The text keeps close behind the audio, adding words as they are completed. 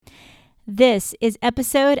This is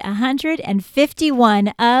episode 151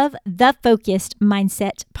 of the Focused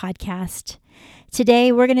Mindset Podcast.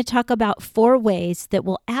 Today, we're going to talk about 4 ways that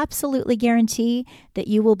will absolutely guarantee that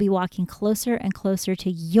you will be walking closer and closer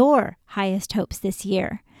to your highest hopes this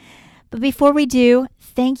year. But before we do,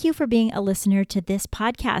 thank you for being a listener to this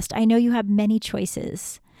podcast. I know you have many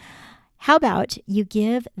choices. How about you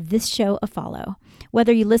give this show a follow?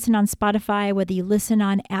 Whether you listen on Spotify, whether you listen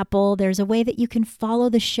on Apple, there's a way that you can follow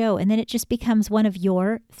the show, and then it just becomes one of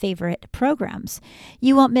your favorite programs.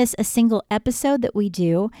 You won't miss a single episode that we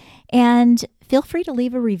do, and feel free to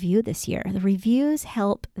leave a review this year. The reviews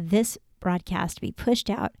help this broadcast be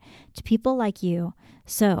pushed out to people like you,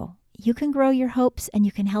 so you can grow your hopes and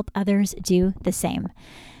you can help others do the same.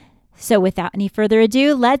 So without any further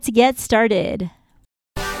ado, let's get started.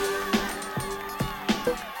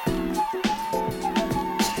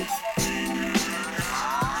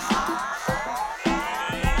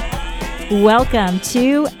 Welcome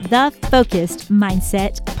to the Focused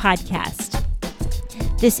Mindset Podcast.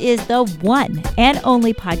 This is the one and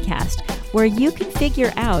only podcast where you can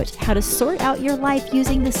figure out how to sort out your life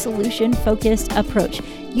using the solution-focused approach.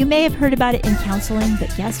 You may have heard about it in counseling,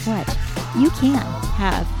 but guess what? You can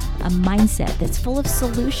have a mindset that's full of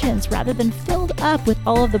solutions rather than filled up with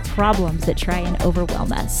all of the problems that try and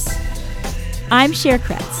overwhelm us. I'm Cher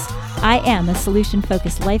Kretz. I am a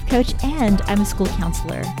solution-focused life coach and I'm a school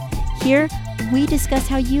counselor. Here, we discuss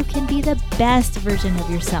how you can be the best version of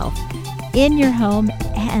yourself in your home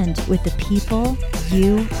and with the people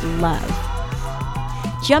you love.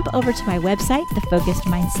 Jump over to my website,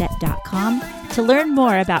 thefocusedmindset.com, to learn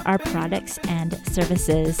more about our products and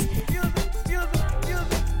services.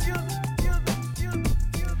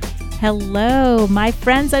 Hello, my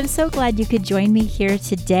friends. I'm so glad you could join me here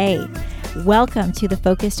today. Welcome to the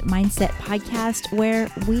Focused Mindset Podcast, where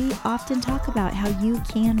we often talk about how you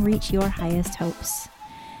can reach your highest hopes.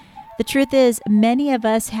 The truth is, many of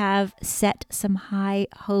us have set some high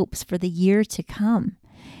hopes for the year to come.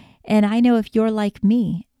 And I know if you're like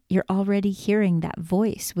me, you're already hearing that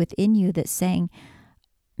voice within you that's saying,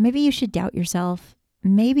 maybe you should doubt yourself.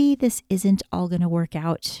 Maybe this isn't all going to work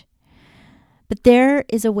out. But there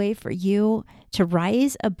is a way for you to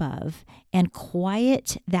rise above and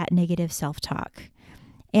quiet that negative self-talk.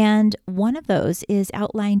 And one of those is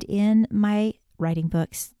outlined in my writing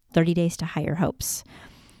books, 30 Days to Higher Hopes.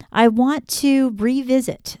 I want to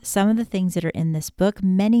revisit some of the things that are in this book.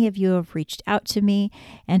 Many of you have reached out to me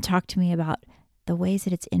and talked to me about the ways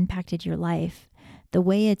that it's impacted your life, the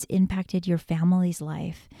way it's impacted your family's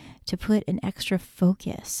life, to put an extra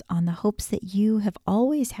focus on the hopes that you have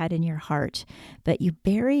always had in your heart, but you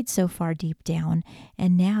buried so far deep down.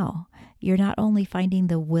 And now you're not only finding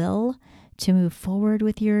the will to move forward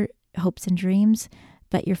with your hopes and dreams,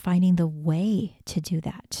 but you're finding the way to do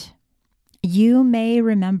that. You may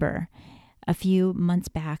remember a few months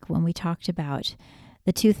back when we talked about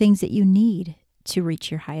the 2 things that you need to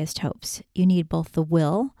reach your highest hopes. You need both the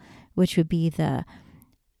will, which would be the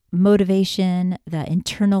motivation, the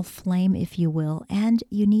internal flame, if you will, and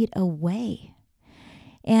you need a way.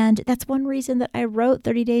 And that's one reason that I wrote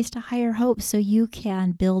 30 Days to Higher Hopes, so you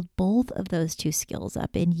can build both of those 2 skills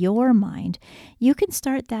up in your mind. You can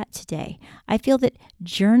start that today. I feel that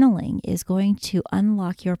journaling is going to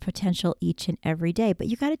unlock your potential each and every day, but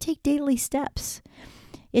you got to take daily steps.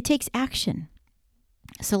 It takes action.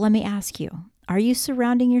 So let me ask you, are you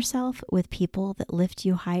surrounding yourself with people that lift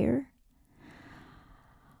you higher?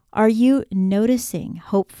 Are you noticing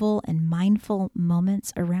hopeful and mindful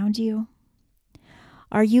moments around you?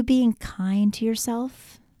 Are you being kind to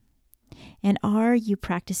yourself? And are you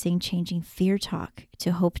practicing changing fear talk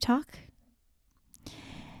to hope talk?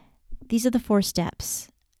 These are the 4 steps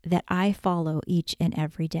that I follow each and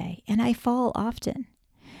every day, and I fall often.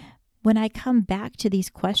 When I come back to these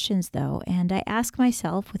questions, though, and I ask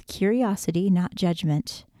myself with curiosity, not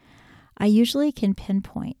judgment, I usually can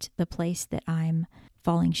pinpoint the place that I'm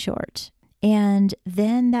falling short. And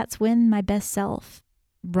then that's when my best self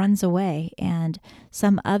runs away and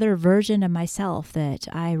some other version of myself that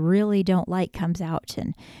I really don't like comes out,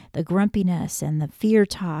 and the grumpiness and the fear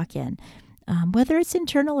talk, and whether it's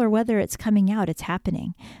internal or whether it's coming out, it's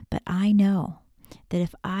happening. But I know that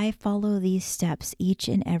if I follow these steps each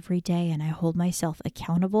and every day and I hold myself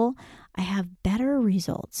accountable, I have better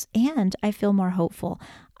results and I feel more hopeful.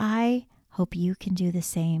 I hope you can do the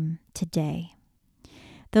same today.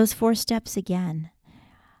 Those 4 steps again.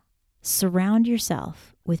 Surround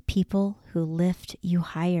yourself with people who lift you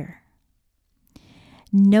higher.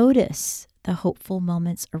 Notice the hopeful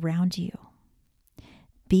moments around you.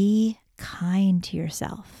 Be kind to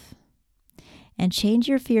yourself. And change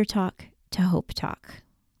your fear talk to hope talk.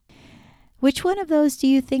 Which one of those do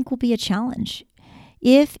you think will be a challenge?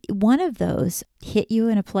 If one of those hit you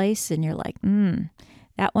in a place and you're like,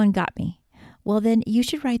 that one got me, well, then you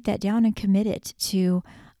should write that down and commit it to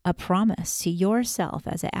a promise to yourself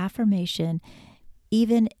as an affirmation,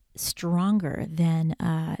 even stronger than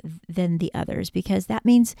the others, because that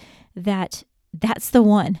means that that's the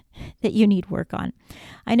one that you need work on.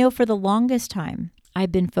 I know for the longest time,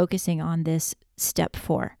 I've been focusing on this step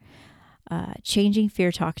 4, changing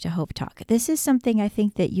fear talk to hope talk. This is something I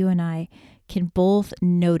think that you and I can both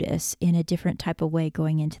notice in a different type of way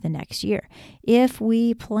going into the next year. If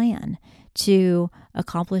we plan to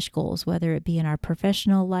accomplish goals, whether it be in our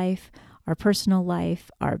professional life, our personal life,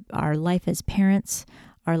 our life as parents,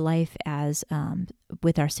 our life as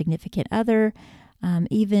with our significant other,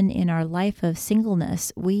 even in our life of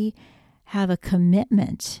singleness, we have a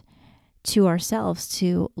commitment to ourselves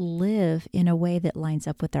to live in a way that lines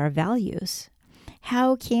up with our values.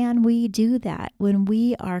 How can we do that when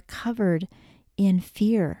we are covered in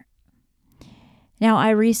fear? Now,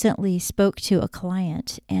 I recently spoke to a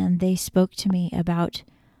client, and they spoke to me about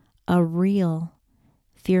a real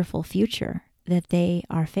fearful future that they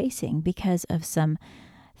are facing because of some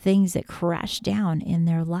things that crashed down in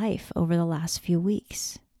their life over the last few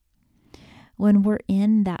weeks. When we're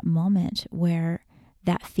in that moment where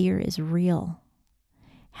that fear is real,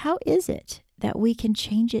 how is it that we can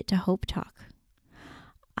change it to hope talk?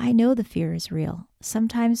 I know the fear is real.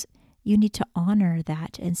 Sometimes you need to honor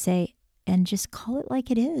that and say, and just call it like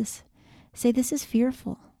it is. Say, this is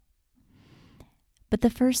fearful. But the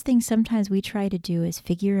first thing sometimes we try to do is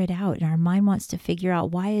figure it out. And our mind wants to figure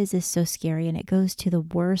out, why is this so scary? And it goes to the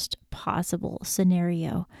worst possible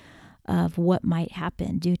scenario of what might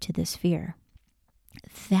happen due to this fear.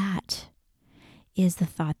 That is the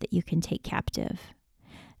thought that you can take captive.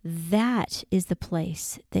 That is the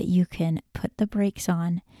place that you can put the brakes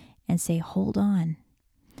on and say, hold on.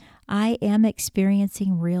 I am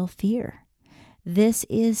experiencing real fear. This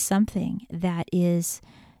is something that is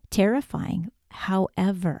terrifying.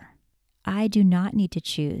 However, I do not need to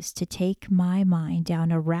choose to take my mind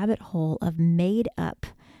down a rabbit hole of made up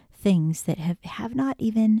things that have not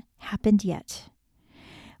even happened yet.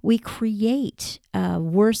 We create a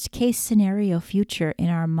worst case scenario future in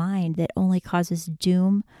our mind that only causes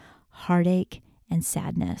doom, heartache, and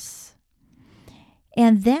sadness.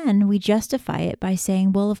 And then we justify it by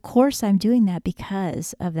saying, well, of course I'm doing that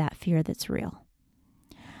because of that fear that's real.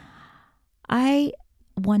 I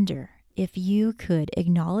wonder if you could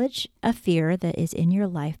acknowledge a fear that is in your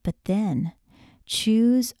life, but then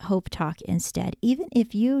choose hope talk instead. Even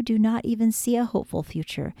if you do not even see a hopeful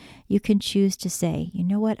future, you can choose to say, you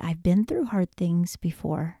know what, I've been through hard things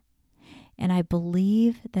before, and I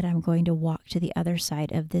believe that I'm going to walk to the other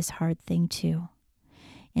side of this hard thing too.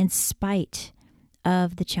 In spite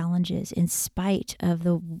of the challenges, in spite of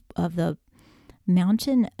the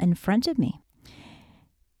mountain in front of me.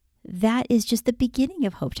 That is just the beginning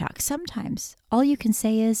of hope talk. Sometimes all you can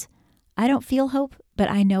say is, I don't feel hope,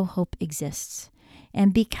 but I know hope exists.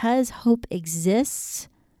 And because hope exists,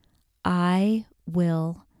 I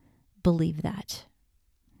will believe that.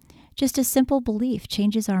 Just a simple belief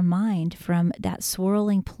changes our mind from that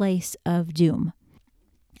swirling place of doom.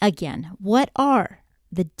 Again, what are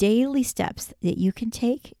the daily steps that you can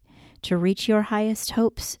take to reach your highest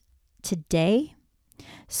hopes today?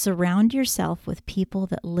 Surround yourself with people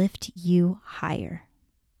that lift you higher.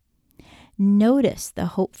 Notice the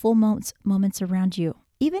hopeful moments around you.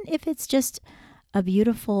 Even if it's just a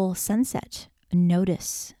beautiful sunset,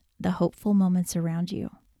 notice the hopeful moments around you.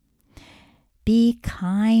 Be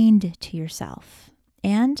kind to yourself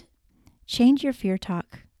and change your fear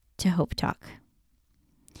talk to hope talk.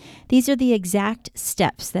 These are the exact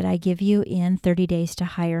steps that I give you in 30 Days to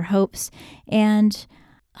Higher Hopes. And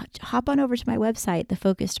hop on over to my website,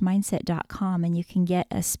 thefocusedmindset.com, and you can get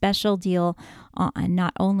a special deal on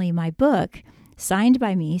not only my book, signed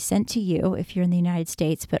by me, sent to you if you're in the United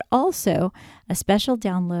States, but also a special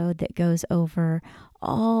download that goes over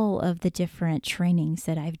all of the different trainings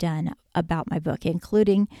that I've done about my book,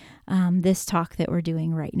 including this talk that we're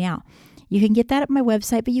doing right now. You can get that at my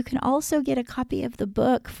website, but you can also get a copy of the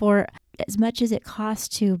book for as much as it costs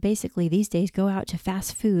to basically these days go out to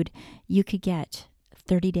fast food. You could get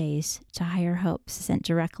 30 Days to Higher Hopes sent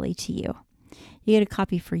directly to you. You get a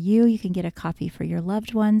copy for you, you can get a copy for your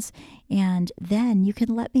loved ones, and then you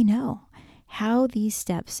can let me know how these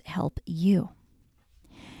steps help you.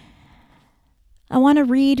 I want to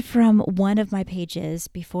read from one of my pages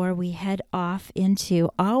before we head off into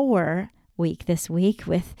our week this week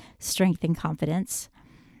with strength and confidence.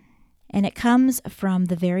 And it comes from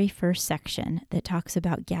the very first section that talks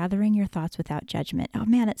about gathering your thoughts without judgment. Oh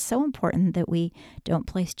man, it's so important that we don't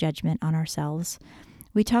place judgment on ourselves.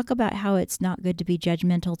 We talk about how it's not good to be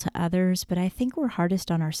judgmental to others, but I think we're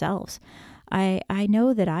hardest on ourselves. I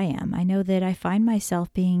know that I am. I know that I find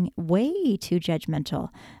myself being way too judgmental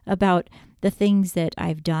about the things that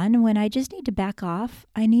I've done when I just need to back off.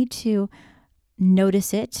 I need to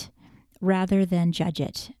notice it rather than judge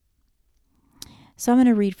it. So I'm going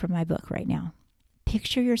to read from my book right now.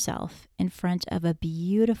 Picture yourself in front of a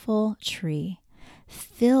beautiful tree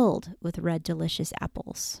filled with red, delicious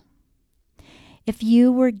apples. If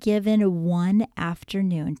you were given one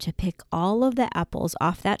afternoon to pick all of the apples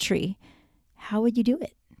off that tree, how would you do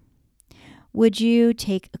it? Would you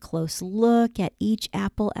take a close look at each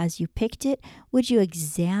apple as you picked it? Would you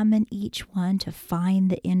examine each one to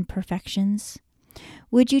find the imperfections?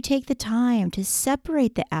 Would you take the time to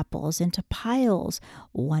separate the apples into piles,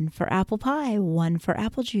 one for apple pie, one for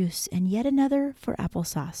apple juice, and yet another for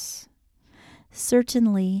applesauce?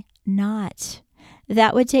 Certainly not.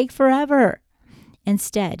 That would take forever.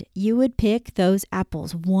 Instead, you would pick those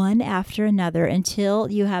apples one after another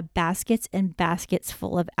until you have baskets and baskets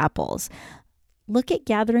full of apples. Look at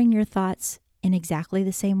gathering your thoughts in exactly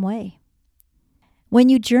the same way. When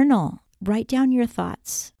you journal, write down your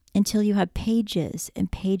thoughts until you have pages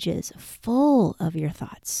and pages full of your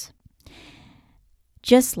thoughts.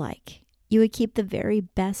 Just like you would keep the very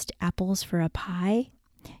best apples for a pie,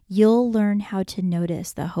 you'll learn how to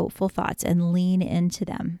notice the hopeful thoughts and lean into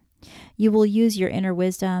them. You will use your inner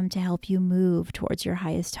wisdom to help you move towards your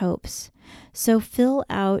highest hopes. So fill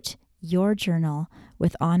out your journal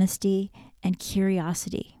with honesty and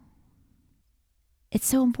curiosity. It's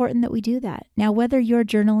so important that we do that. Now, whether you're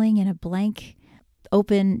journaling in a blank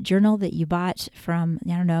open journal that you bought from,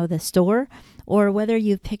 the store, or whether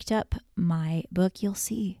you've picked up my book, you'll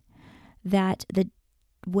see that the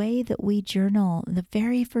way that we journal, the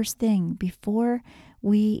very first thing before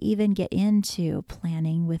we even get into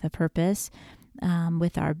planning with a purpose,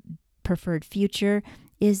 with our preferred future,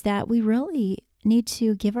 is that we really need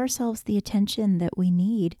to give ourselves the attention that we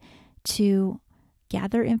need to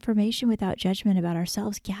gather information without judgment about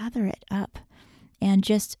ourselves. Gather it up and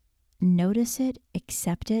just notice it,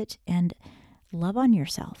 accept it, and love on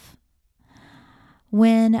yourself.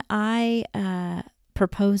 When I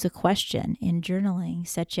propose a question in journaling,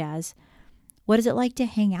 such as, what is it like to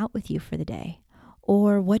hang out with you for the day?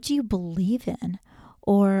 Or what do you believe in?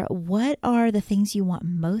 Or what are the things you want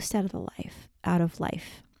most out of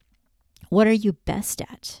life? What are you best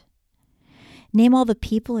at? Name all the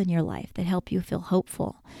people in your life that help you feel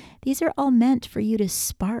hopeful. These are all meant for you to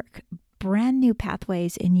spark brand new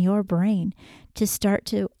pathways in your brain to start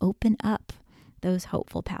to open up those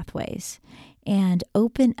hopeful pathways and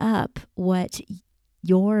open up what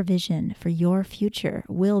your vision for your future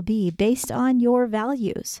will be based on your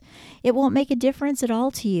values. It won't make a difference at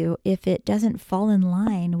all to you if it doesn't fall in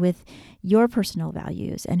line with your personal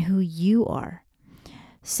values and who you are.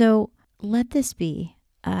 So let this be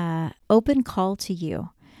an open call to you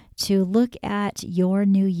to look at your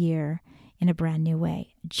new year in a brand new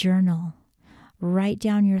way. Journal. Write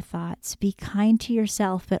down your thoughts. Be kind to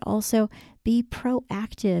yourself, but also be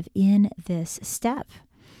proactive in this step.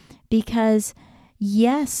 Because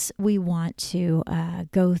yes, we want to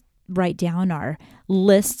go write down our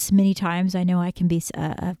lists many times. I know I can be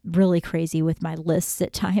really crazy with my lists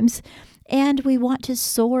at times. And we want to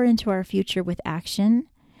soar into our future with action.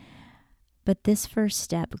 But this first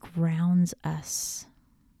step grounds us.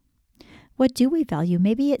 What do we value?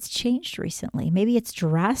 Maybe it's changed recently. Maybe it's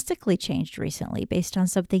drastically changed recently based on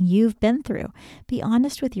something you've been through. Be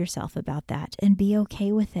honest with yourself about that and be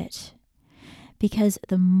okay with it. Because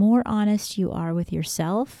the more honest you are with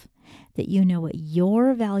yourself, that you know what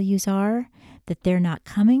your values are, that they're not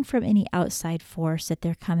coming from any outside force, that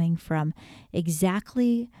they're coming from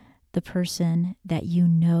exactly the person that you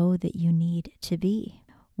know that you need to be.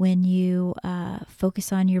 When you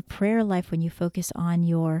focus on your prayer life, when you focus on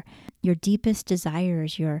your deepest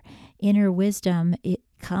desires, your inner wisdom, it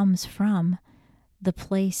comes from the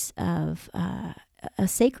place of a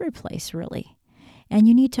sacred place, really. And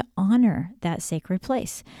you need to honor that sacred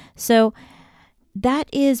place. So that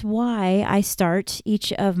is why I start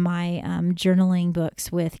each of my journaling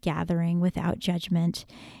books with gathering without judgment.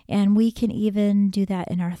 And we can even do that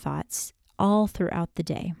in our thoughts all throughout the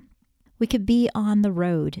day. We could be on the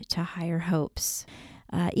road to higher hopes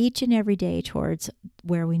each and every day towards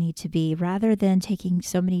where we need to be, rather than taking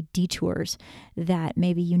so many detours that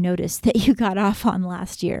maybe you noticed that you got off on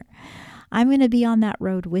last year. I'm going to be on that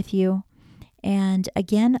road with you. And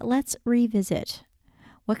again, let's revisit.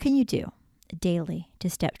 What can you do? daily to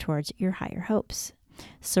step towards your higher hopes.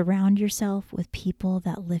 Surround yourself with people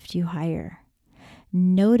that lift you higher.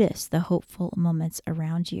 Notice the hopeful moments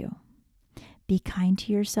around you. Be kind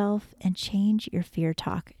to yourself and change your fear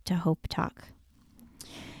talk to hope talk.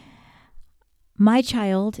 My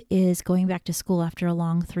child is going back to school after a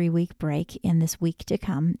long 3-week break in this week to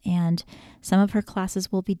come, and some of her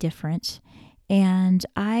classes will be different. And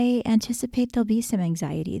I anticipate there'll be some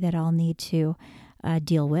anxiety that I'll need to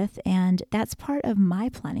deal with. And that's part of my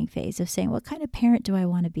planning phase of saying, what kind of parent do I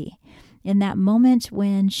want to be? In that moment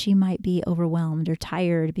when she might be overwhelmed or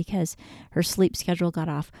tired because her sleep schedule got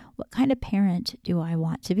off, what kind of parent do I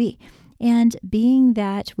want to be? And being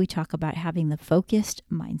that we talk about having the focused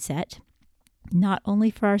mindset, not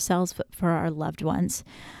only for ourselves, but for our loved ones,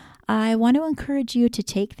 I want to encourage you to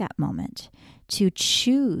take that moment to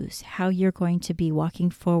choose how you're going to be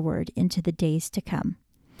walking forward into the days to come.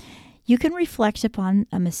 You can reflect upon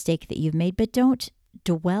a mistake that you've made, but don't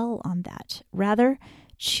dwell on that. Rather,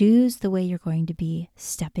 choose the way you're going to be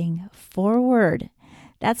stepping forward.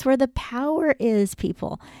 That's where the power is,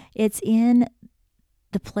 people. It's in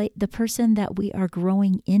the person that we are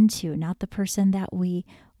growing into, not the person that we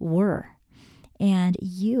were. And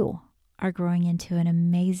you are growing into an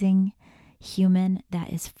amazing human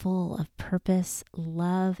that is full of purpose,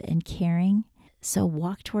 love, and caring. So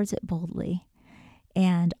walk towards it boldly.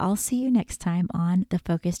 And I'll see you next time on the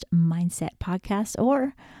Focused Mindset podcast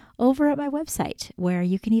or over at my website, where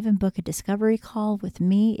you can even book a discovery call with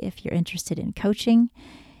me if you're interested in coaching.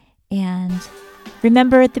 And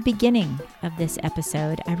remember, at the beginning of this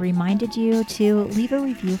episode, I reminded you to leave a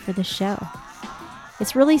review for the show.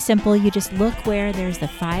 It's really simple. You just look where there's the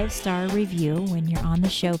 5-star review when you're on the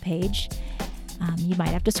show page. You might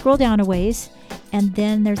have to scroll down a ways, and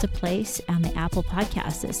then there's a place on the Apple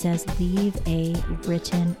Podcast that says leave a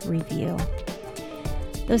written review.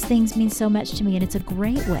 Those things mean so much to me, and it's a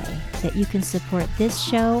great way that you can support this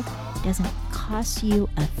show. It doesn't cost you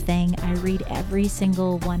a thing. I read every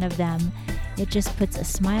single one of them. It just puts a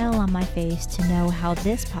smile on my face to know how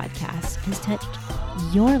this podcast has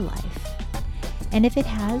touched your life. And if it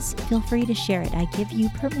has, feel free to share it. I give you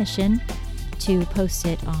permission to post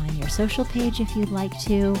it on your social page if you'd like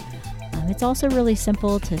to. It's also really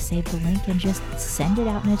simple to save the link and just send it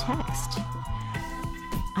out in a text.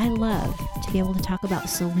 I love to be able to talk about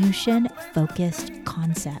solution-focused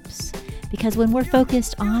concepts, because when we're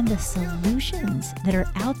focused on the solutions that are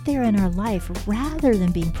out there in our life rather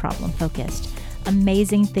than being problem-focused,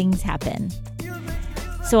 amazing things happen.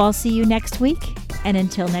 So I'll see you next week, and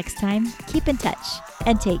until next time, keep in touch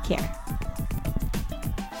and take care.